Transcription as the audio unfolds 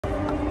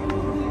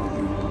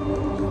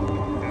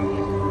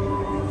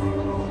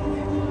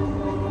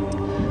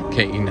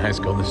Okay, Eaton High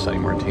School, the Sonny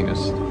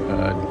Martinez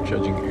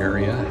judging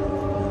area.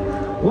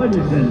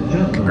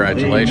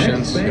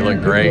 Congratulations, you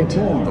look great.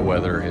 The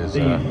weather has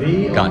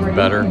gotten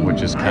better,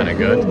 which is kind of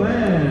good.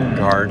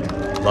 Guard,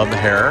 love the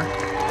hair.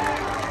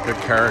 Good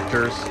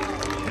characters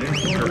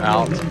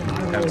throughout.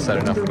 Haven't said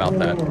enough about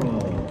that.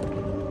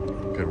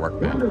 Good work,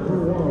 man.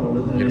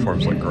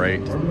 Uniforms look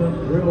great.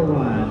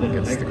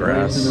 Against the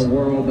grass.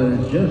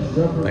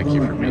 Thank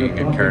you for being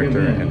a good character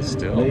and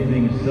still.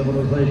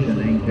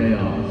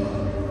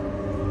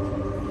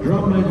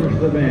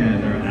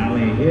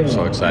 I'm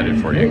so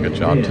excited for you. Good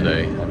job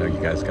today. I know you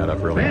guys got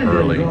up really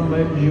early.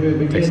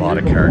 It takes a lot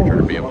of character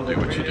to be able to do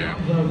what you do.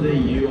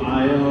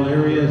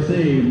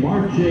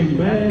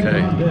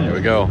 Okay, here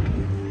we go.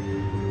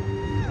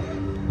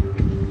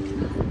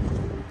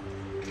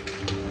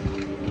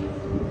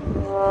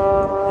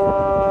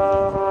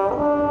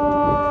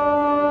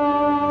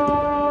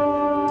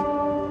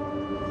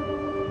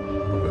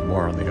 A little bit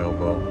more on the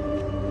oboe.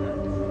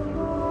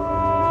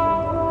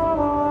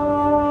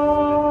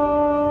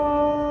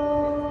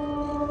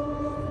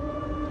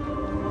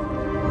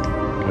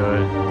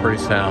 Good,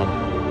 pretty sound.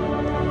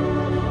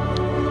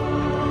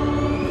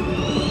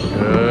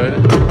 Good,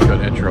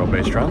 good intro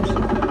bass drums.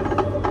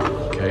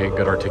 Okay,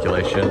 good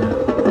articulation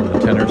from the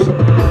tenors.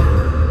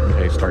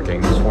 Okay, start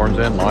getting the swarms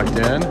in, locked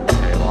in.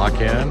 Okay, lock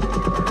in.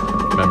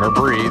 Remember,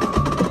 breathe.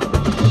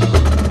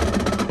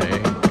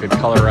 Okay, good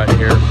color right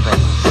here from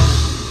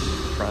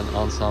front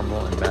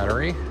ensemble and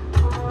battery.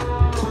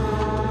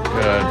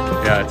 Good,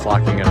 yeah, it's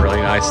locking in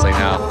really nicely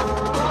now.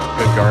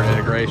 Good guard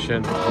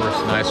integration, of course,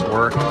 nice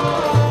work.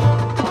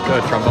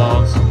 Good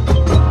trombones.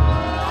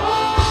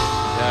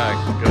 Yeah,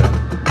 good.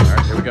 All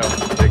right, here we go.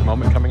 Big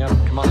moment coming up.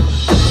 Come on.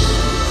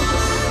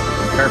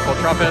 Careful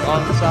trumpet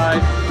on the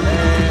side.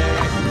 Hey.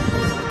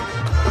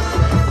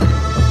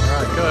 All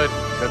right, good.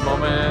 Good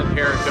moment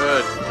here.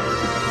 Good.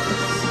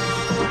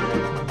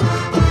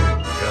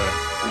 Good.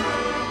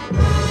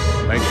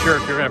 Make sure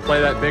if you're going to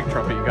play that big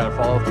trumpet, you got to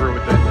follow through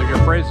with your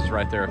phrases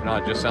right there. If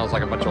not, it just sounds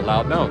like a bunch of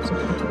loud notes.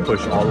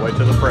 Push all the way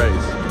to the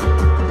phrase.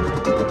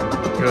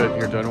 Good.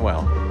 You're doing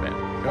well.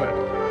 Good. Good.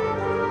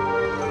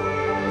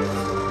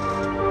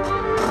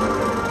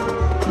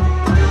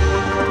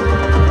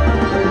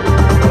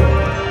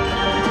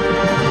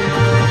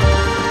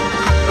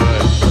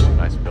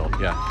 Nice build.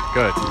 Yeah.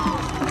 Good.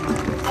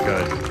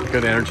 Good.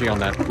 Good energy on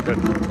that. Good.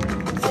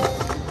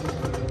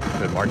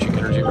 Good marching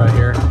energy right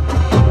here.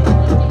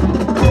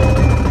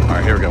 All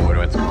right, here we go,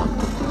 Woodwinds. Come on.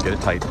 Let's get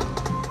it tight.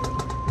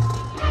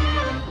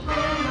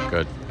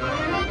 Good.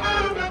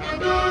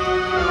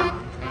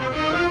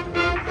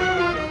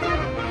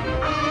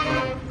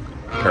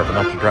 Careful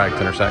not to drag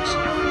tenor sax.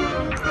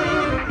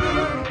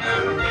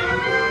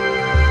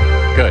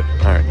 Good.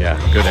 All right, yeah.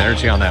 Good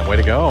energy on that. Way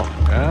to go.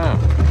 Yeah.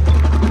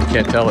 You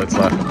can't tell it's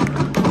a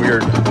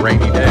weird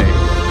rainy day.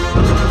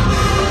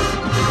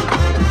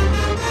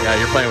 Yeah,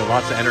 you're playing with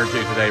lots of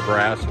energy today,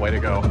 brass. Way to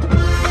go.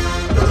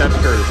 The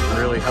temperature is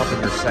really helping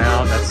your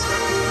sound. That's,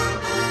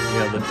 you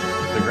know, the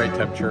great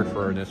temperature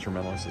for an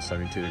instrumentalist is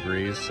 72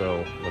 degrees.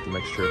 So with the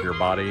mixture of your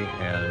body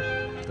and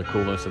the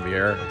coolness of the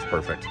air, it's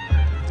perfect.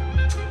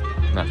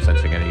 Not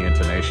sensing any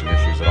intonation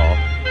issues at all.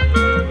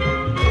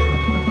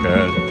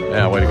 Good.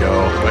 Yeah, way to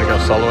go. Way to go,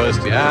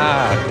 soloist.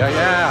 Yeah, yeah,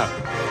 yeah.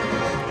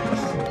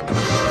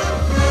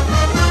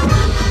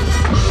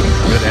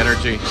 Good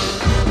energy.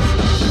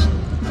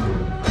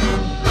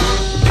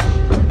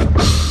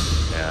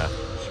 Yeah,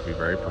 should be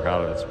very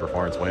proud of its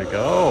performance. Way to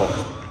go.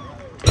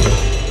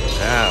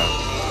 Yeah.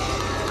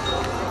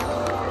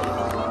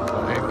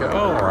 Way to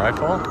go,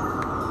 rifle.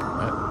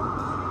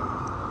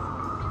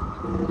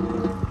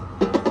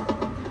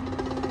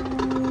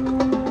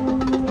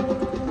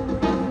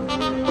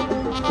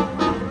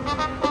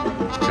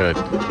 Good.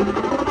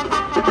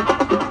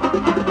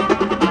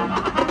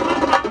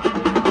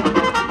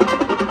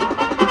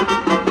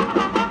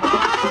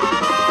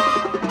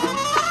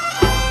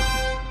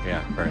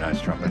 Yeah, very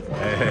nice trumpet.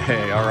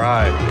 Hey, all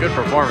right. Good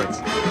performance.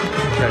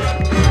 Okay.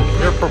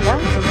 Your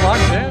performance is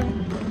locked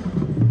in.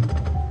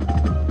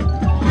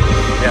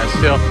 Yeah,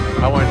 still,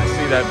 I wanted to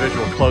see that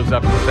visual close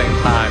up at the same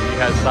time. You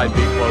had side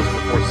B closed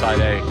before side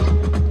A.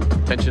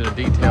 Attention to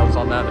details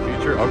on that in the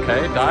future.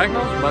 Okay,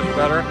 diagonals, much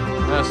better.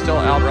 Still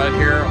out right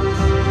here.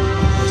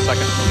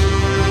 Second.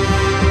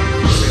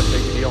 It'll be a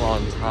big deal on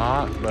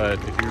top, but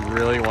if you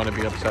really want to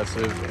be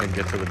obsessive and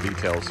get to the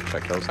details,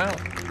 check those out.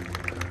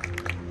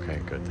 Okay,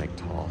 good. Think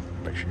tall.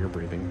 Make sure you're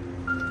breathing.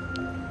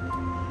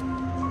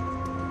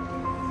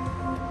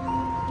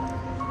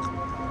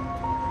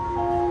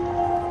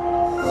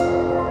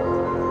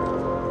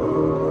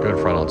 Good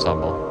front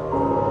ensemble.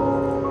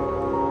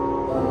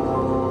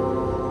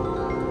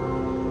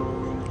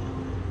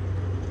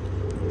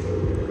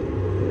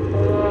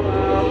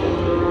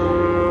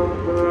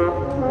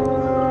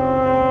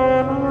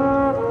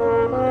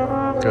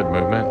 Good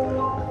movement in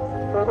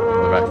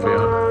the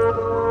backfield.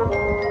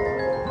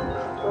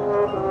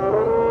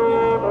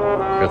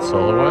 Good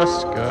soloist.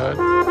 Good.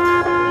 Good.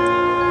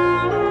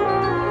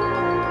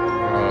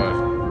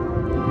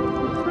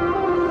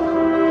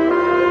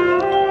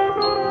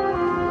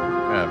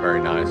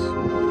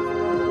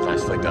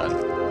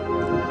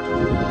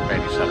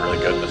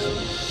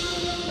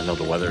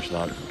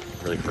 weather's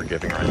not really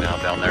forgiving right now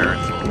down there.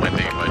 It's a little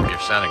windy, but you're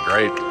sounding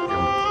great.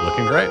 You're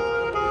looking great.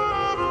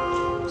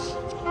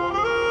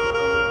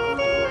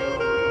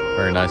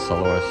 Very nice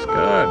soloist.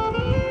 Good.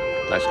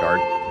 Nice guard.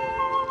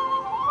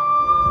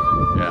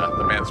 Yeah,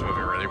 the band's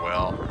moving really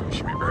well. You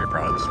should be very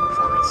proud of this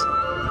performance.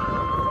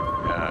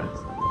 Yeah,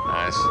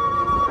 nice.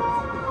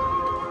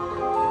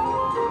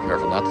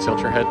 Careful not to tilt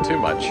your head too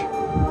much.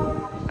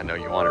 I know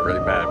you want it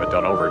really bad, but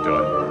don't overdo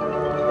it.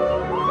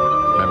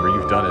 Remember,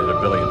 you've done it a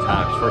billion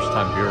times. First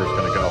time viewer's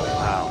gonna go,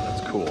 wow,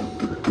 that's cool.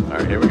 All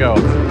right, here we go.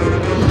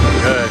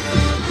 Good.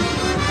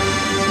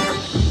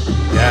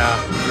 Yeah,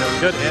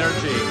 good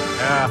energy.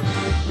 Yeah.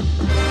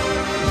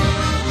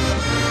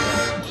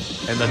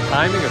 And the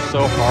timing is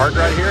so hard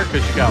right here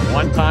because you got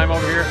one time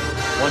over here,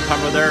 one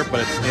time over there, but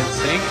it's in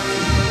sync,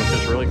 which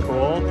is really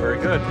cool. Very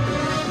good.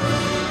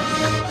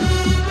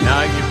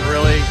 Now you've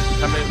really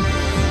come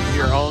into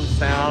your own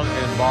sound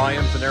and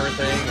volumes and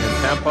everything and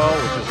tempo,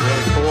 which is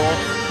really cool.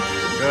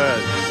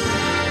 Good.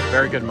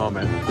 Very good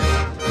moment.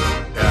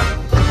 Yeah.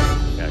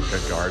 Yeah,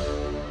 good guard.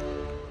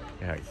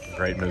 Yeah,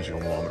 great musical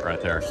moment right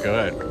there.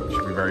 Good. You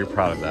should be very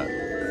proud of that.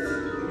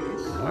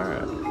 All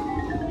right.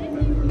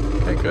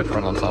 Okay, good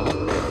front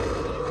ensemble.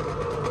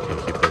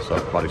 Okay, keep this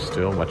up. Body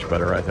still. Much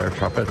better right there.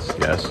 Trumpets.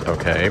 Yes.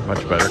 Okay,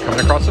 much better. Coming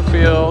across the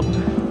field.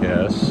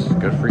 Yes.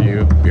 Good for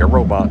you. Be a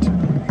robot.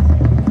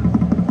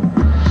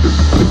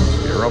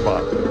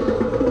 Robot.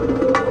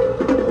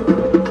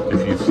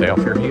 If you stay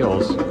off your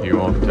heels, you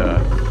won't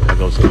have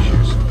those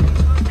issues.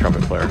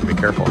 Trumpet player, be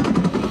careful.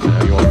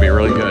 You want to be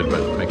really good,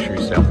 but make sure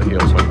you stay off the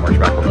heels when you march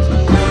backwards.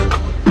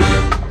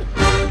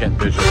 Again,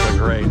 visuals are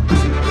great.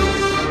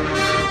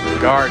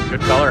 Guard,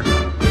 good color.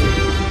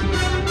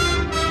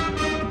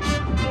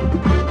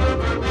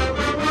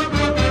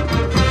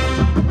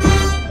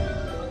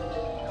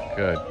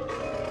 Good.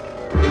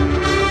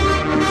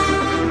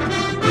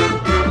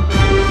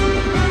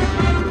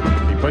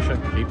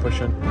 Keep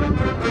pushing.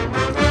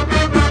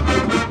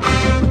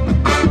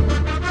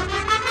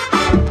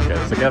 Get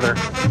it together.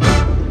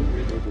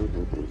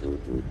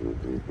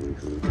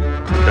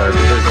 Good. The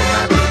visual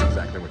matches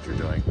exactly what you're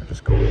doing, which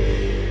is cool.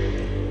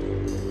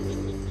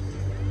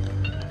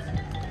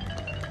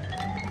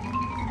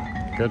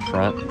 Good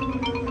front.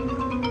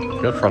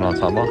 Good front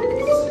ensemble.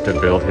 Good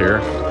build here.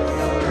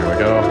 Here we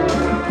go.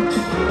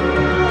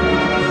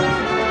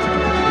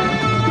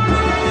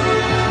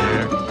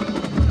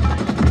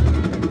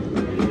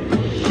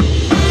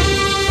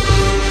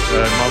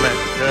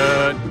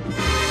 Good.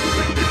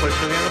 Push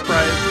to the end of the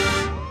prize.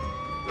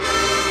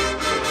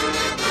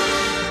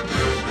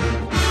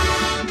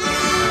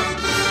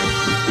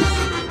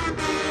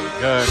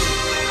 Good.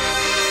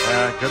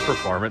 Good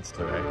performance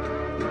today.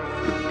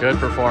 Good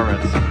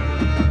performance.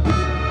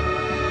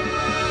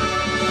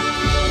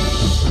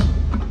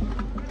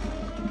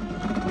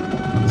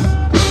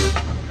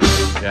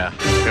 Yeah,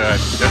 good.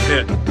 Good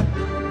hit.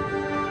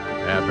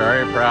 Yeah,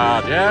 very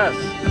proud. Yes.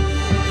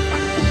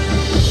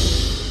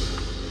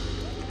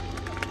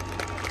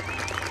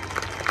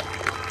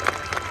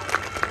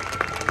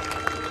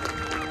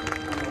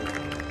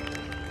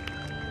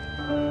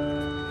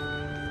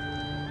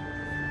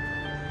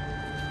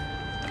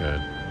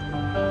 Good.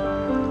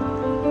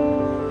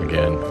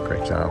 Again,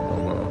 great job,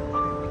 Momo.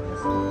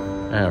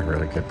 Yeah,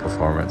 really good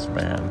performance,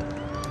 man.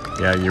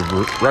 Yeah, you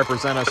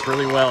represent us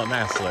really well at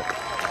Masslet.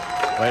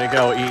 Way to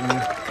go, Eaton.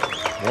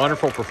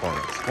 Wonderful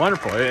performance.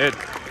 Wonderful.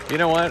 You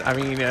know what? I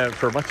mean,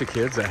 for a bunch of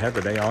kids that had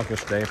the day off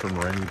yesterday from a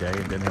rainy day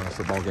and didn't have a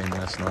football game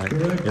last night,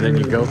 and then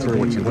you go through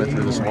what you went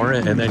through this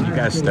morning, and then you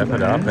guys step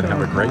it up and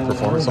have a great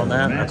performance on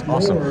that. That's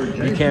awesome.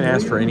 You can't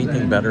ask for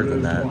anything better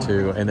than that,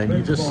 too. And then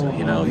you just,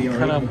 you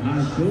kind of,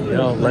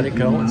 let it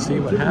go and see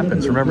what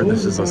happens. Remember,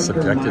 this is a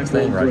subjective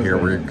thing right here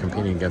where you're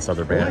competing against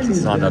other bands.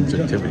 It's not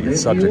objectivity,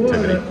 it's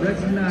subjectivity.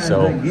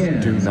 So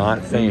do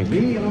not think,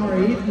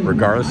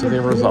 regardless of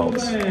the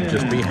results,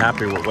 just be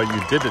happy with what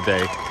you did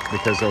today,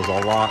 because there was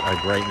a lot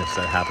of greatness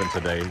that happened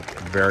today.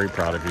 Very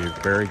proud of you.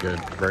 Very good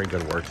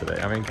work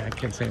today. I mean, I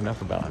can't say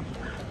enough about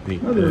the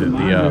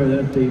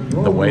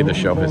way the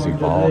show has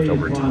evolved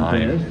over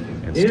time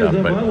and stuff.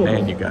 But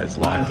man, you guys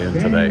locked in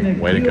today.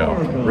 Way to go.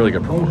 Really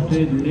good performance.